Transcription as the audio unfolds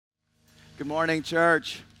Good morning,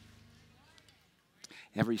 church.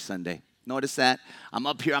 Every Sunday. Notice that? I'm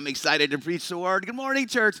up here. I'm excited to preach the word. Good morning,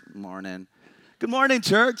 church. Good morning. Good morning,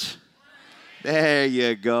 church. There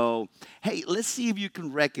you go. Hey, let's see if you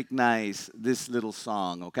can recognize this little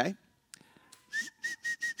song, okay?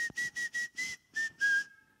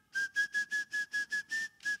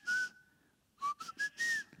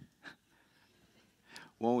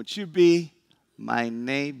 Won't you be my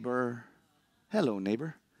neighbor? Hello,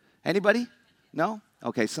 neighbor. Anybody? No?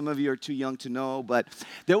 Okay, some of you are too young to know, but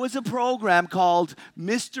there was a program called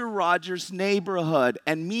Mr. Rogers' Neighborhood,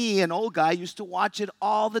 and me, an old guy, used to watch it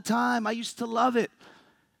all the time. I used to love it.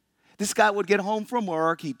 This guy would get home from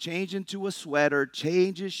work, he'd change into a sweater,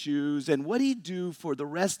 change his shoes, and what he'd do for the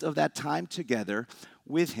rest of that time together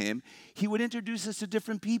with him, he would introduce us to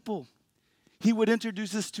different people. He would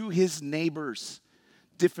introduce us to his neighbors,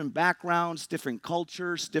 different backgrounds, different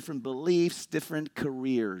cultures, different beliefs, different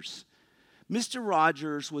careers. Mr.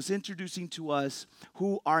 Rogers was introducing to us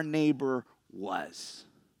who our neighbor was.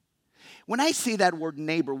 When I say that word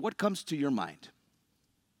neighbor, what comes to your mind?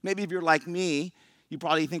 Maybe if you're like me, you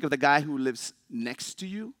probably think of the guy who lives next to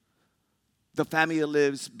you, the family that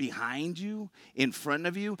lives behind you, in front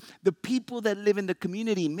of you, the people that live in the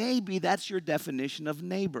community. Maybe that's your definition of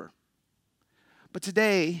neighbor. But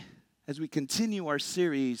today, as we continue our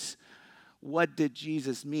series, What Did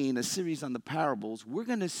Jesus Mean? A series on the parables, we're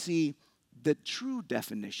going to see the true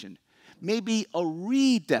definition, maybe a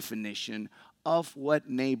redefinition of what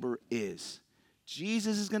neighbor is.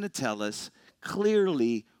 Jesus is going to tell us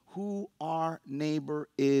clearly who our neighbor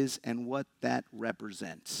is and what that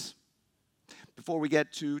represents. Before we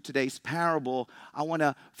get to today's parable, I want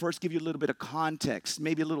to first give you a little bit of context,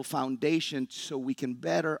 maybe a little foundation, so we can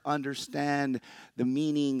better understand the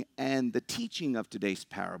meaning and the teaching of today's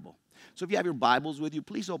parable. So if you have your Bibles with you,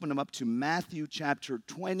 please open them up to Matthew chapter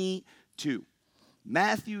 22.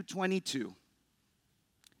 Matthew 22.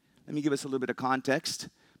 Let me give us a little bit of context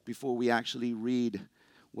before we actually read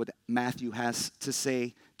what Matthew has to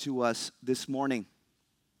say to us this morning.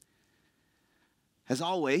 As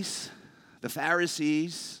always, the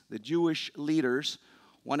Pharisees, the Jewish leaders,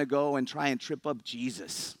 want to go and try and trip up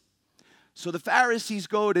Jesus. So the Pharisees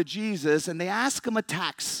go to Jesus and they ask him a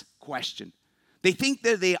tax question. They think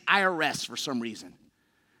they're the IRS for some reason.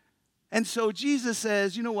 And so Jesus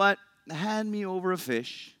says, you know what? Hand me over a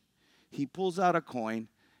fish. He pulls out a coin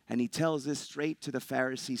and he tells this straight to the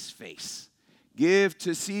Pharisees' face. Give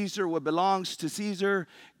to Caesar what belongs to Caesar.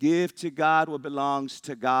 Give to God what belongs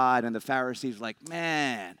to God. And the Pharisees are like,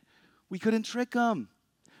 man, we couldn't trick them.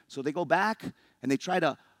 So they go back and they try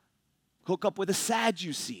to hook up with the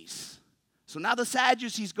Sadducees. So now the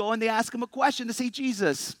Sadducees go and they ask him a question. They say,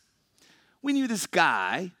 Jesus, we knew this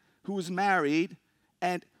guy who was married,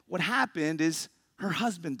 and what happened is her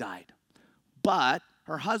husband died. But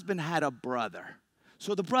her husband had a brother.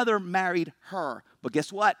 So the brother married her. But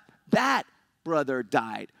guess what? That brother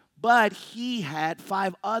died. But he had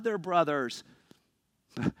 5 other brothers.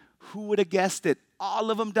 Who would have guessed it?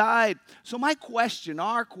 All of them died. So my question,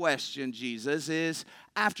 our question, Jesus, is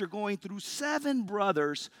after going through 7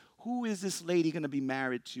 brothers, who is this lady going to be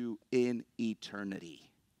married to in eternity?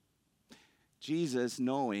 Jesus,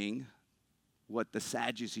 knowing what the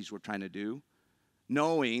Sadducees were trying to do,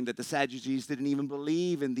 knowing that the Sadducees didn't even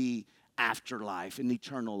believe in the afterlife, in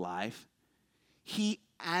eternal life, he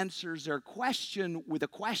answers their question with a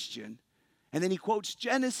question. And then he quotes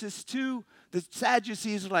Genesis 2. The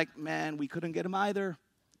Sadducees are like, man, we couldn't get him either.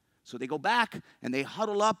 So they go back and they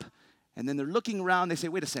huddle up. And then they're looking around. They say,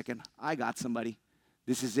 wait a second, I got somebody.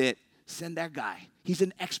 This is it. Send that guy. He's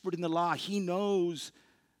an expert in the law. He knows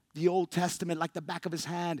the Old Testament like the back of his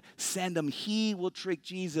hand. Send him. He will trick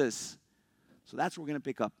Jesus. So that's where we're going to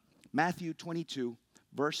pick up. Matthew 22,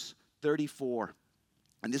 verse 34.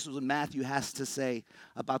 And this is what Matthew has to say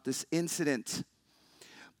about this incident.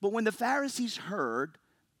 But when the Pharisees heard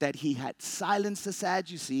that he had silenced the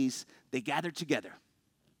Sadducees, they gathered together.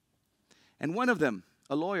 And one of them,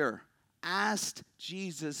 a lawyer, asked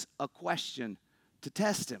Jesus a question to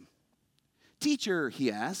test him. Teacher, he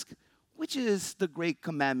asked, which is the great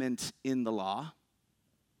commandment in the law?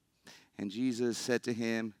 And Jesus said to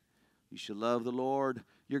him, you shall love the Lord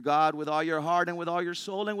your God with all your heart and with all your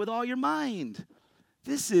soul and with all your mind.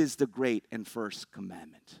 This is the great and first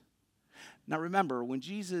commandment. Now remember, when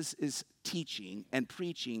Jesus is teaching and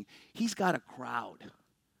preaching, he's got a crowd.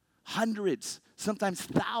 Hundreds, sometimes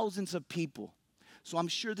thousands of people. So I'm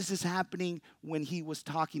sure this is happening when he was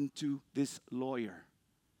talking to this lawyer.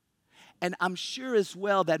 And I'm sure as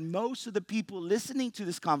well that most of the people listening to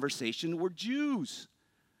this conversation were Jews.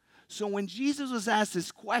 So when Jesus was asked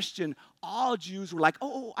this question, all Jews were like,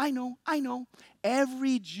 oh, I know.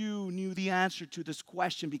 Every Jew knew the answer to this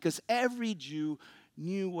question because every Jew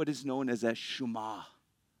knew what is known as a Shema.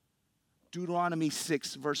 Deuteronomy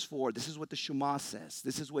 6, verse 4. This is what the Shema says.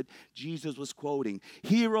 This is what Jesus was quoting.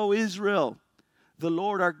 Hear, O Israel, the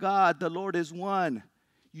Lord our God, the Lord is one.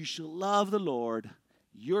 You shall love the Lord,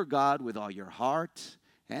 your God, with all your heart,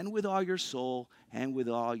 and with all your soul, and with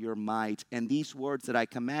all your might. And these words that I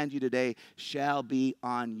command you today shall be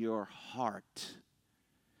on your heart.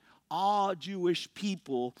 All Jewish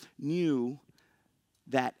people knew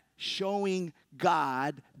that showing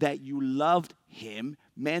God that you loved him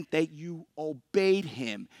meant that you obeyed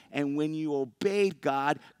him. And when you obeyed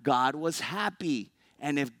God, God was happy.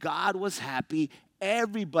 And if God was happy,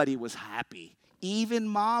 everybody was happy, even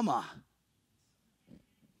mama.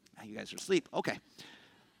 Now you guys are asleep. Okay.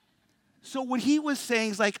 So what he was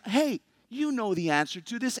saying is like, hey, you know the answer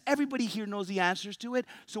to this. Everybody here knows the answers to it.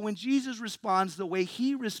 So when Jesus responds the way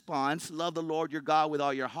he responds, love the Lord your God with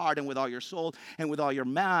all your heart and with all your soul and with all your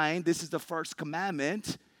mind, this is the first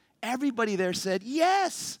commandment. Everybody there said,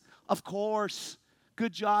 yes, of course.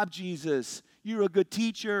 Good job, Jesus. You're a good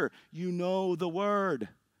teacher. You know the word.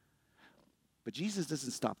 But Jesus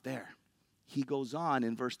doesn't stop there. He goes on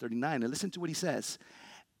in verse 39, and listen to what he says.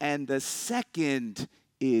 And the second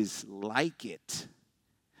is like it.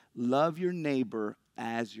 Love your neighbor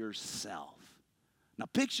as yourself. Now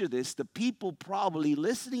picture this. The people probably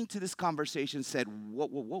listening to this conversation said,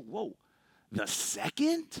 whoa. The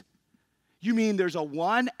second? You mean there's a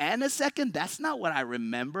one and a second? That's not what I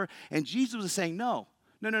remember. And Jesus was saying, no.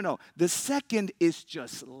 The second is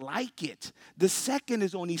just like it. The second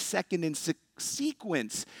is only second in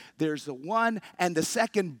sequence. There's the one and the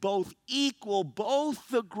second, both equal, both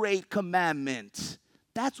the great commandment.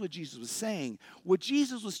 That's what Jesus was saying. What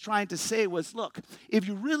Jesus was trying to say was, look, if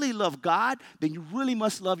you really love God, then you really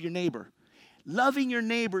must love your neighbor. Loving your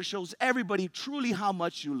neighbor shows everybody truly how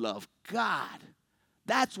much you love God.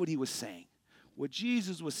 That's what he was saying. What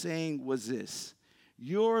Jesus was saying was this.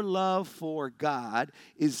 Your love for God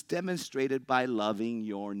is demonstrated by loving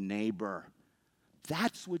your neighbor.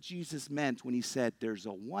 That's what Jesus meant when he said there's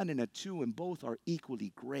a one and a two and both are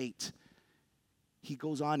equally great. He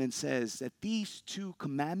goes on and says that these two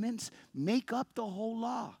commandments make up the whole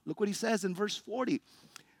law. Look what he says in verse 40.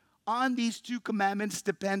 On these two commandments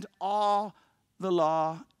depend all the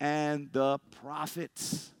law and the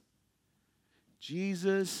prophets.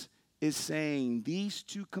 Jesus is saying these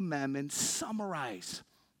two commandments summarize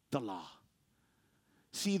the law.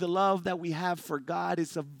 See, the love that we have for God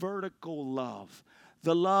is a vertical love.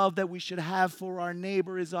 The love that we should have for our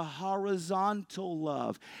neighbor is a horizontal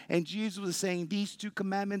love. And Jesus was saying these two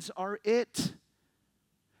commandments are it.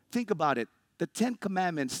 Think about it. The 10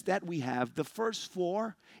 commandments that we have, the first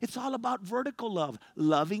 4, it's all about vertical love,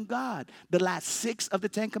 loving God. The last 6 of the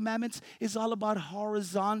 10 commandments is all about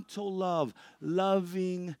horizontal love,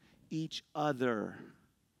 loving each other.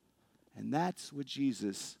 And that's what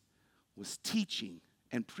Jesus was teaching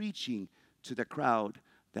and preaching to the crowd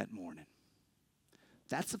that morning.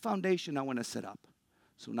 That's the foundation I want to set up.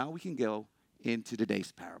 So now we can go into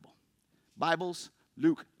today's parable. Bibles,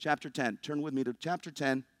 Luke chapter 10. Turn with me to chapter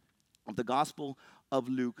 10 of the Gospel of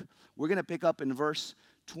Luke. We're going to pick up in verse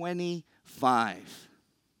 25.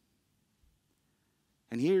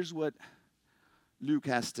 And here's what Luke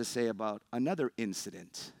has to say about another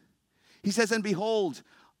incident. He says, and behold,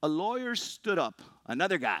 a lawyer stood up,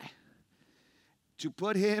 another guy, to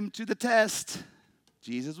put him to the test.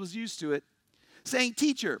 Jesus was used to it, saying,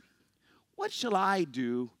 Teacher, what shall I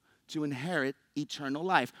do to inherit eternal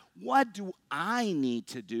life? What do I need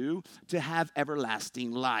to do to have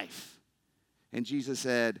everlasting life? And Jesus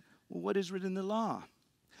said, well, what is written in the law?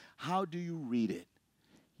 How do you read it?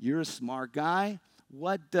 You're a smart guy.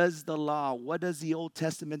 What does the law, what does the Old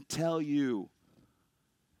Testament tell you?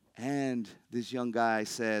 And this young guy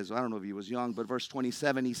says, I don't know if he was young, but verse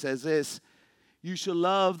 27, he says this, you shall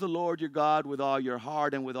love the Lord your God with all your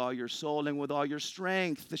heart and with all your soul and with all your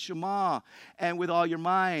strength, the Shema, and with all your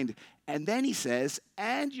mind. And then he says,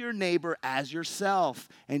 and your neighbor as yourself.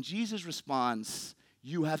 And Jesus responds,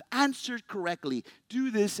 you have answered correctly. Do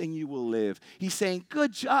this and you will live. He's saying,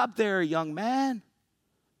 good job there, young man.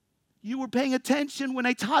 You were paying attention when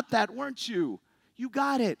I taught that, weren't you? You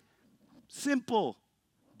got it. Simple.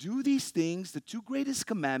 Do these things, the 2 greatest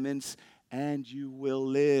commandments, and you will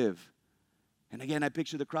live. And again, I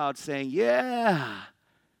picture the crowd saying, yeah,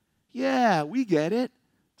 we get it.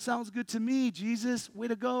 Sounds good to me, Jesus. Way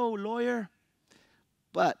to go, lawyer.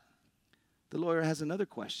 But the lawyer has another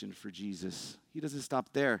question for Jesus. He doesn't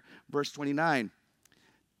stop there. Verse 29,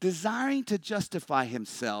 desiring to justify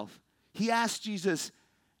himself, He asked Jesus,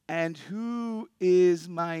 "And who is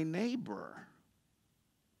my neighbor?"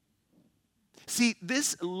 See,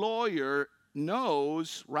 this lawyer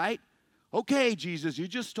knows, right? Okay, Jesus, you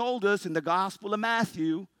just told us in the Gospel of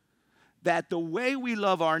Matthew that the way we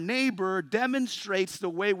love our neighbor demonstrates the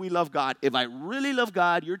way we love God. If I really love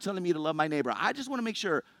God, you're telling me to love my neighbor. I just want to make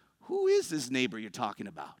sure, who is this neighbor you're talking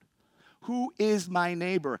about? Who is my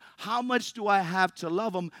neighbor? How much do I have to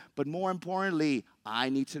love him? But more importantly, I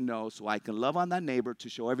need to know so I can love on that neighbor to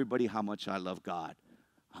show everybody how much I love God.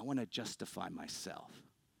 I want to justify myself.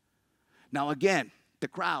 Now again, the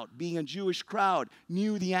crowd, being a Jewish crowd,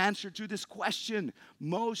 knew the answer to this question.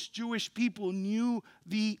 Most Jewish people knew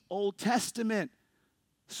the Old Testament.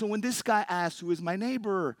 So when this guy asked, "Who is my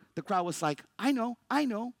neighbor?" the crowd was like, I know.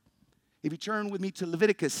 If you turn with me to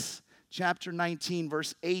Leviticus chapter 19,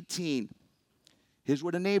 verse 18, here's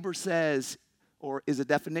what a neighbor says, or is a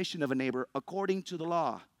definition of a neighbor, according to the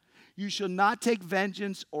law. You shall not take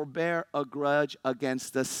vengeance or bear a grudge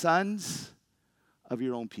against the sons of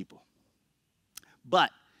your own people,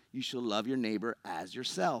 but you shall love your neighbor as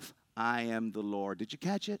yourself. I am the Lord. Did you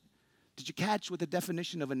catch it? Did you catch what the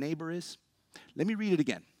definition of a neighbor is? Let me read it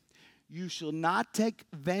again. You shall not take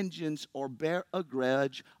vengeance or bear a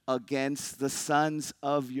grudge against the sons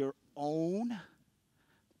of your own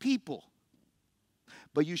people,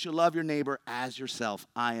 but you shall love your neighbor as yourself.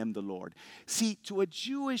 I am the Lord. See, to a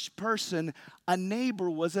Jewish person, a neighbor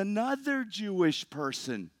was another Jewish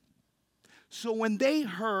person. So when they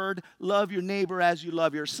heard, "Love your neighbor as you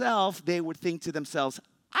love yourself," they would think to themselves,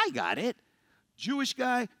 I got it. Jewish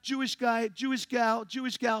guy, Jewish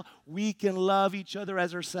gal, we can love each other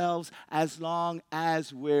as ourselves as long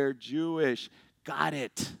as we're Jewish. Got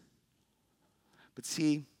it. But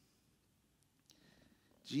see,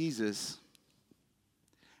 Jesus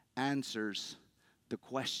answers the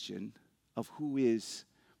question of who is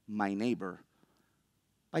my neighbor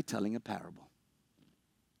by telling a parable.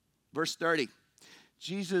 Verse 30,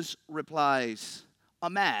 Jesus replies, a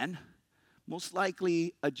man, most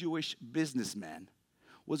likely a Jewish businessman,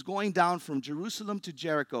 was going down from Jerusalem to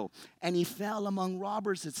Jericho, and he fell among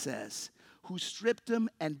robbers, it says, who stripped him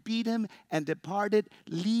and beat him and departed,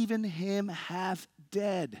 leaving him half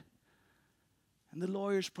dead. And the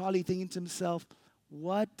lawyer's probably thinking to himself,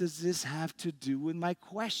 what does this have to do with my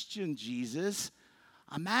question, Jesus?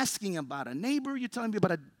 I'm asking about a neighbor. You're telling me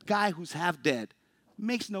about a guy who's half dead.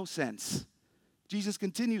 Makes no sense. Jesus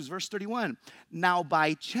continues, verse 31. Now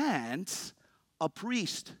by chance, a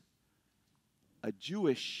priest, a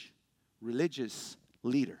Jewish religious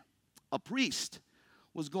leader, a priest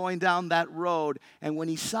was going down that road, and when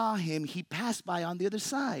he saw him, he passed by on the other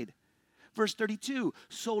side. Verse 32,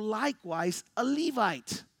 so likewise a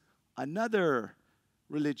Levite, another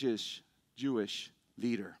religious Jewish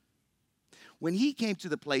leader, when he came to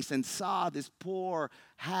the place and saw this poor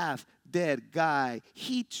half-dead guy,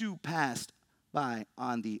 he too passed by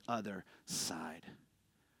on the other side.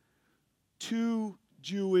 Two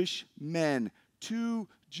Jewish men, two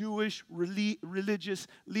Jewish religious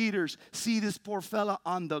leaders see this poor fella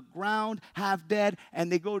on the ground, half dead,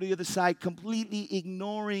 and they go to the other side, completely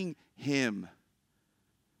ignoring him.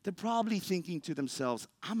 They're probably thinking to themselves,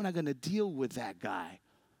 I'm not going to deal with that guy.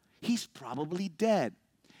 He's probably dead.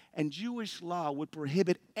 And Jewish law would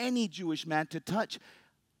prohibit any Jewish man to touch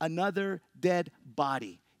another dead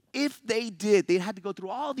body. If they did, they had to go through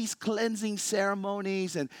all these cleansing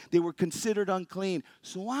ceremonies, and they were considered unclean.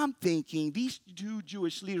 So I'm thinking these two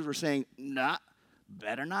Jewish leaders were saying, nah,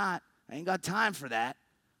 better not. I ain't got time for that.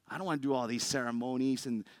 I don't want to do all these ceremonies,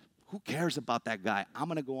 and who cares about that guy? I'm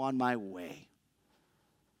going to go on my way.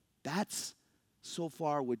 That's so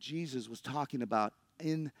far what Jesus was talking about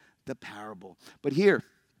in the parable. But here's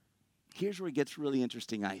where it gets really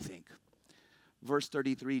interesting, I think. Verse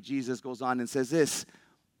 33, Jesus goes on and says this,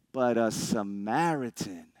 but a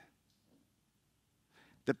Samaritan.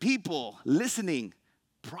 The people listening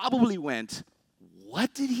probably went,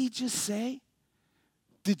 what did he just say?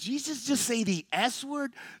 Did Jesus just say the S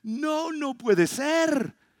word? No puede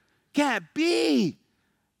ser. Can't be.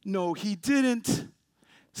 No, he didn't.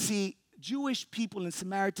 See, Jewish people and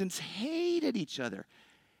Samaritans hated each other.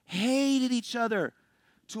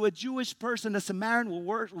 To a Jewish person, a Samaritan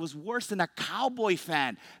was worse than a Cowboy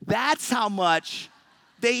fan. That's how much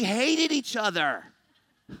they hated each other.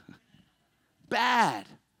 Bad.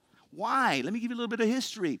 Why? Let me give you a little bit of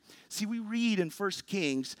history. See, we read in 1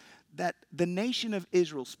 Kings that the nation of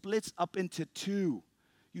Israel splits up into two.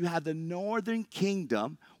 You have the northern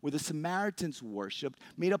kingdom where the Samaritans worshiped,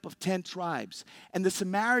 made up of 10 tribes. And the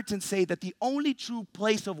Samaritans say that the only true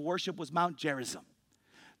place of worship was Mount Gerizim.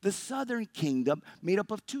 The southern kingdom, made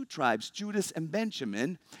up of two tribes, Judas and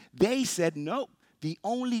Benjamin, they said, no, the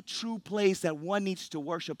only true place that one needs to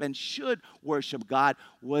worship and should worship God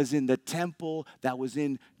was in the temple that was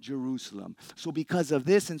in Jerusalem. So because of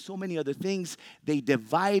this and so many other things, they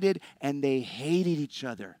divided and they hated each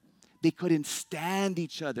other. They couldn't stand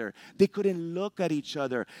each other. They couldn't look at each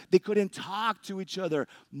other. They couldn't talk to each other,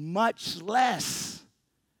 much less,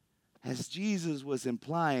 as Jesus was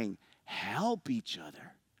implying, help each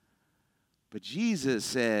other. But Jesus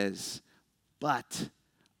says, but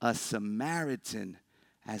a Samaritan,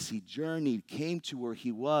 as he journeyed, came to where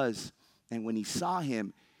he was, and when he saw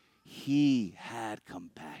him, he had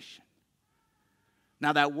compassion.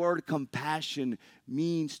 Now, that word compassion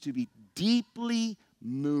means to be deeply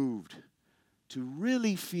moved, to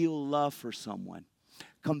really feel love for someone.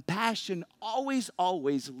 Compassion always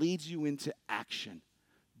leads you into action,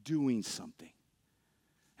 doing something.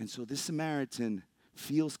 And so this Samaritan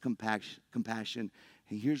feels compassion,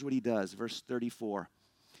 and here's what he does. Verse 34,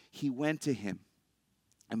 he went to him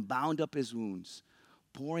and bound up his wounds,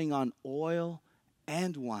 pouring on oil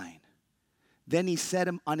and wine. Then he set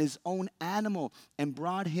him on his own animal and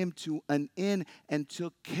brought him to an inn and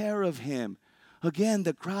took care of him. Again,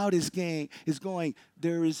 the crowd is going,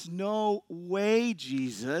 there is no way,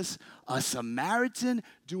 Jesus, a Samaritan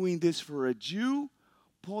doing this for a Jew,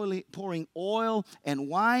 pouring oil and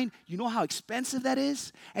wine. You know how expensive that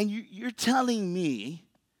is? And you're telling me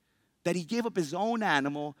that he gave up his own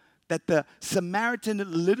animal, that the Samaritan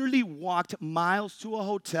literally walked miles to a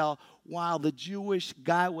hotel while the Jewish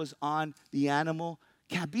guy was on the animal?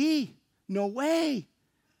 Can't be. No way.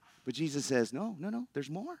 But Jesus says, no, there's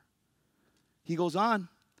more. He goes on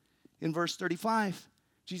in verse 35.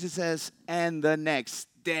 Jesus says, and the next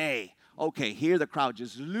day. Okay, here the crowd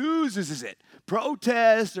just loses it.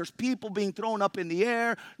 Protest, there's people being thrown up in the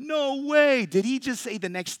air. No way. Did he just say the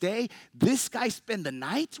next day? This guy spent the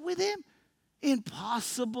night with him?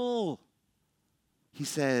 Impossible. He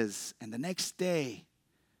says, and the next day,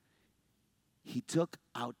 he took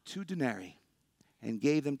out 2 denarii and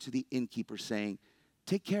gave them to the innkeeper, saying,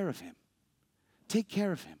 take care of him. Take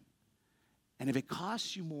care of him. And if it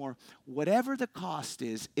costs you more, whatever the cost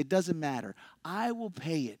is, it doesn't matter. I will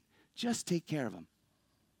pay it. Just take care of him.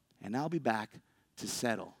 And I'll be back to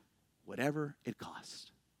settle whatever it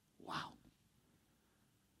costs. Wow.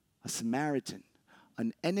 A Samaritan,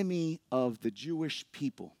 an enemy of the Jewish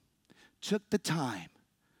people, took the time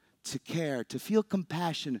to care, to feel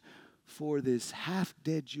compassion for this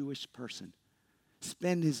half-dead Jewish person,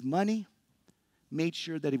 spend his money, made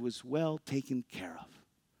sure that he was well taken care of.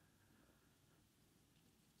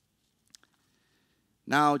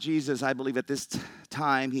 Now, Jesus, I believe at this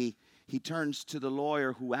time, he turns to the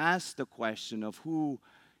lawyer who asked the question of who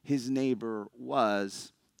his neighbor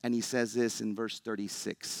was, and he says this in verse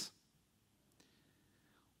 36.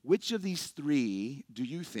 Which of these 3 do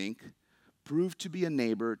you think proved to be a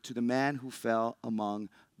neighbor to the man who fell among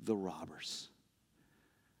the robbers?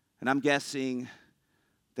 And I'm guessing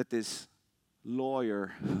that this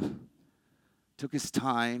lawyer took his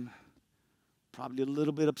time, probably a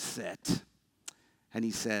little bit upset, and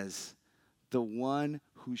he says, the one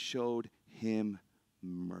who showed him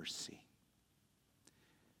mercy.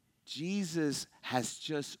 Jesus has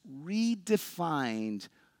just redefined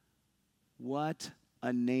what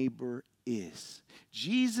a neighbor is.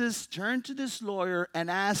 Jesus turned to this lawyer and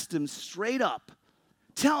asked him straight up,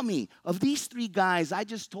 tell me, of these 3 guys I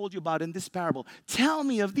just told you about in this parable, tell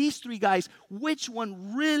me of these 3 guys, which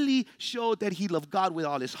one really showed that he loved God with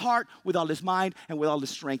all his heart, with all his mind, and with all his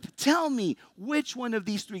strength? Tell me which one of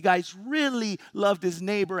these 3 guys really loved his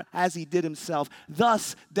neighbor as he did himself,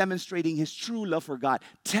 thus demonstrating his true love for God.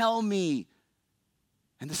 Tell me.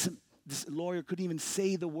 And this lawyer couldn't even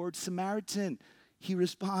say the word Samaritan. He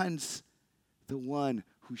responds, the one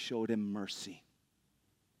who showed him mercy.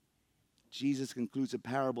 Jesus concludes the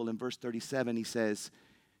parable in verse 37. He says,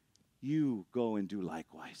 you go and do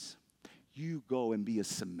likewise. You go and be a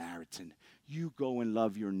Samaritan. You go and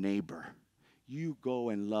love your neighbor. You go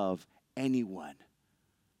and love anyone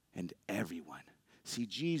and everyone. See,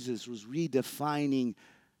 Jesus was redefining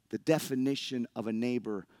the definition of a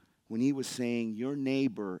neighbor when he was saying your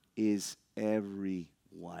neighbor is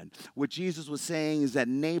everyone. What Jesus was saying is that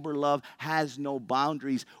neighbor love has no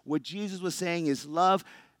boundaries. What Jesus was saying is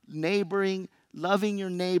loving your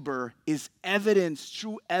neighbor is evidence,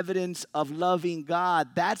 true evidence of loving God.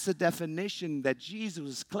 That's the definition that Jesus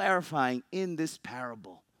was clarifying in this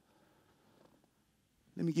parable.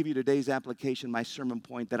 Let me give you today's application, my sermon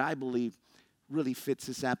point that I believe really fits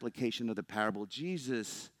this application of the parable.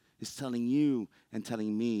 Jesus is telling you and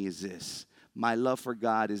telling me is this: my love for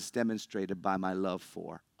God is demonstrated by my love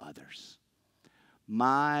for others.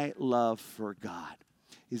 My love for God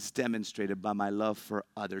is demonstrated by my love for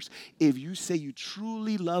others. If you say you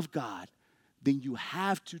truly love God, then you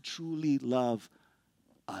have to truly love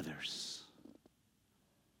others.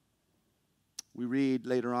 We read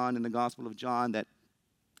later on in the Gospel of John that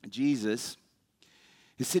Jesus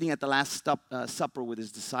is sitting at the Last Supper with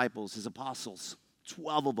his disciples, his apostles,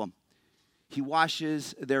 12 of them. He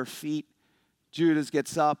washes their feet. Judas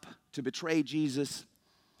gets up to betray Jesus.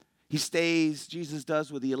 He stays, Jesus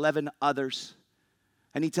does, with the 11 others.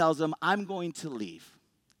 And he tells them, I'm going to leave.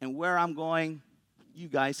 And where I'm going, you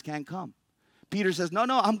guys can't come. Peter says, no,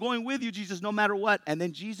 I'm going with you, Jesus, no matter what. And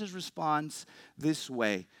then Jesus responds this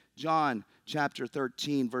way. John chapter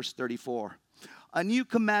 13, verse 34. A new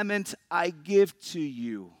commandment I give to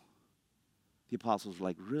you. The apostles were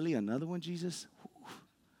like, really? Another one, Jesus?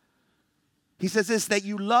 He says this, that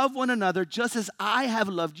you love one another just as I have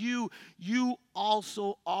loved you. You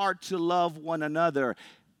also are to love one another.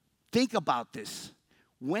 Think about this.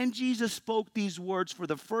 When Jesus spoke these words for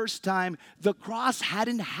the first time, the cross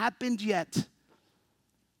hadn't happened yet.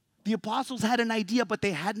 The apostles had an idea, but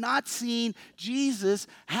they had not seen Jesus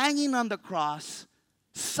hanging on the cross,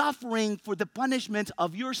 suffering for the punishment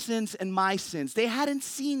of your sins and my sins. They hadn't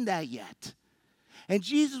seen that yet. And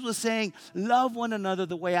Jesus was saying, love one another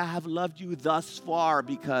the way I have loved you thus far,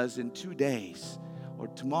 because in 2 days or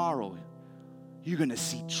tomorrow, you're going to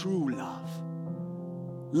see true love.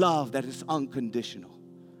 Love that is unconditional.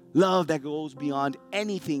 Love that goes beyond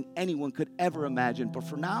anything anyone could ever imagine. But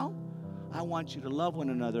for now, I want you to love one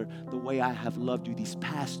another the way I have loved you these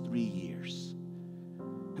past 3 years.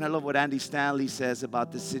 And I love what Andy Stanley says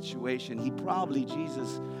about this situation.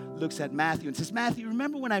 Jesus looks at Matthew and says, Matthew,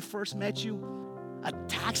 remember when I first met you? A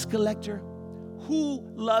tax collector? Who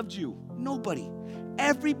loved you? Nobody.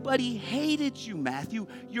 Everybody hated you, Matthew.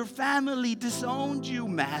 Your family disowned you,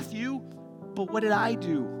 Matthew. But what did I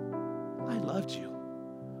do? I loved you.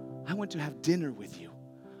 I went to have dinner with you.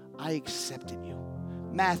 I accepted you.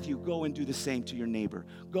 Matthew, go and do the same to your neighbor.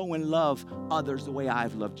 Go and love others the way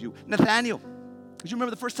I've loved you. Nathaniel, do you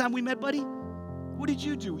remember the first time we met, buddy? What did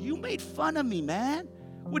you do? You made fun of me, man.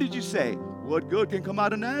 What did you say? What good can come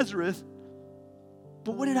out of Nazareth?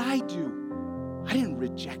 But what did I do? I didn't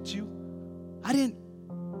reject you. I didn't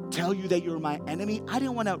tell you that you're my enemy. I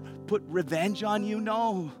didn't want to put revenge on you.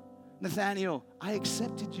 No, Nathaniel, I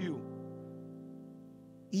accepted you,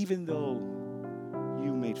 even though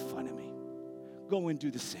you made fun of me. Go and do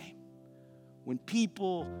the same. When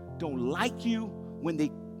people don't like you, when they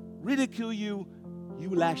ridicule you, you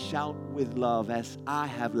lash out with love as I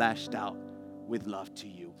have lashed out with love to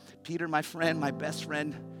you. Peter, my friend, my best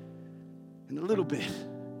friend, in a little bit,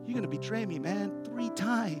 you're going to betray me, man, 3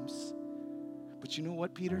 times. But you know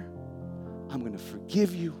what, Peter? I'm going to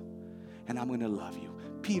forgive you and I'm going to love you.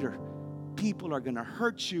 Peter, people are going to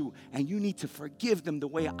hurt you and you need to forgive them the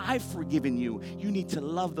way I've forgiven you. You need to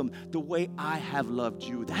love them the way I have loved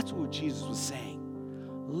you. That's what Jesus was saying.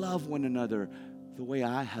 Love one another the way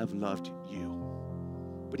I have loved you.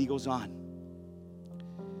 But he goes on.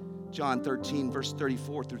 John 13, verse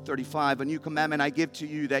 34 through 35, a new commandment I give to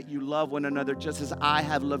you, that you love one another just as I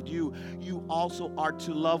have loved you. You also are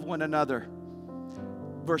to love one another.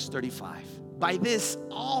 Verse 35, by this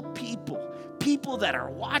all people that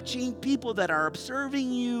are watching, people that are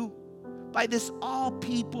observing you, by this all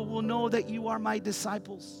people will know that you are my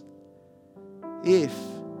disciples, if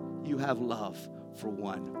you have love for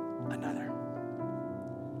one another.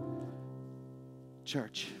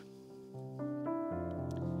 Church,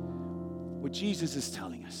 what Jesus is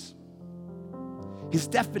telling us, his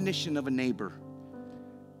definition of a neighbor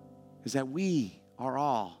is that we are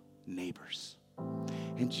all neighbors.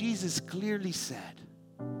 And Jesus clearly said,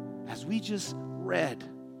 as we just read,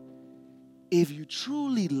 if you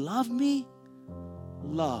truly love me,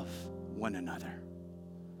 love one another.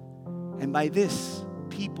 And by this,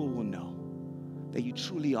 people will know that you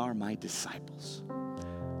truly are my disciples.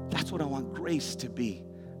 That's what I want Grace to be.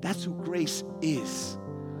 That's who Grace is.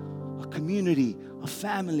 A community, a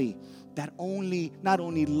family that not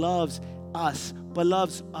only loves us, but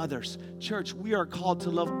loves others. Church, we are called to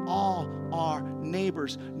love all our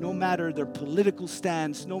neighbors, no matter their political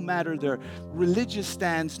stance, no matter their religious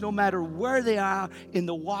stance, no matter where they are in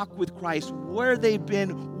the walk with Christ, where they've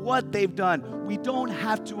been, what they've done. We don't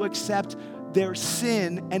have to accept their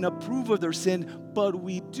sin and approve of their sin, but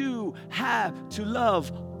we do have to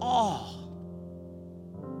love all.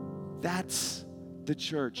 That's the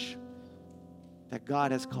church that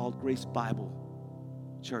God has called Grace Bible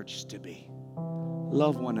Church to be.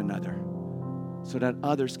 Love one another so that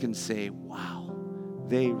others can say, wow,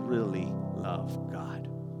 they really love God.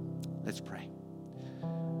 Let's pray.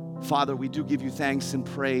 Father, we do give you thanks and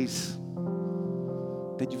praise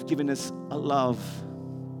that you've given us a love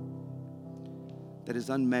that is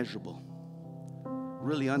unmeasurable,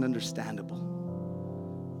 really ununderstandable.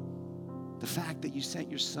 The fact that you sent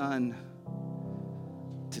your Son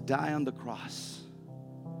to die on the cross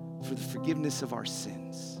for the forgiveness of our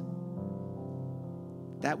sins,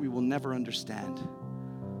 that we will never understand.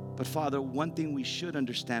 But Father, one thing we should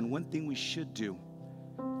understand, one thing we should do,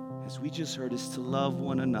 as we just heard, is to love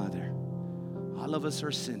one another. All of us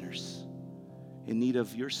are sinners in need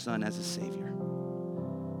of your Son as a Savior.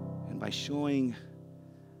 And by showing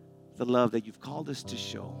the love that you've called us to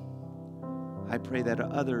show, I pray that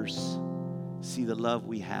others see the love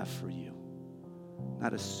we have for you.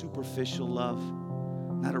 Not a superficial love,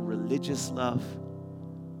 not a religious love,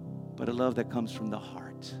 but a love that comes from the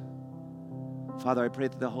heart. Father, I pray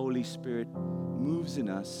that the Holy Spirit moves in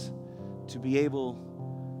us to be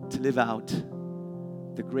able to live out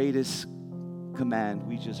the greatest command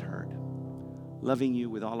we just heard. Loving you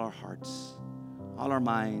with all our hearts, all our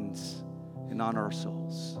minds, and on our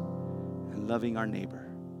souls. And loving our neighbor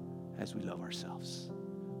as we love ourselves.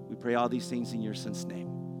 We pray all these things in your Son's name.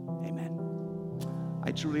 Amen.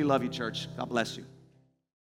 I truly love you, church. God bless you.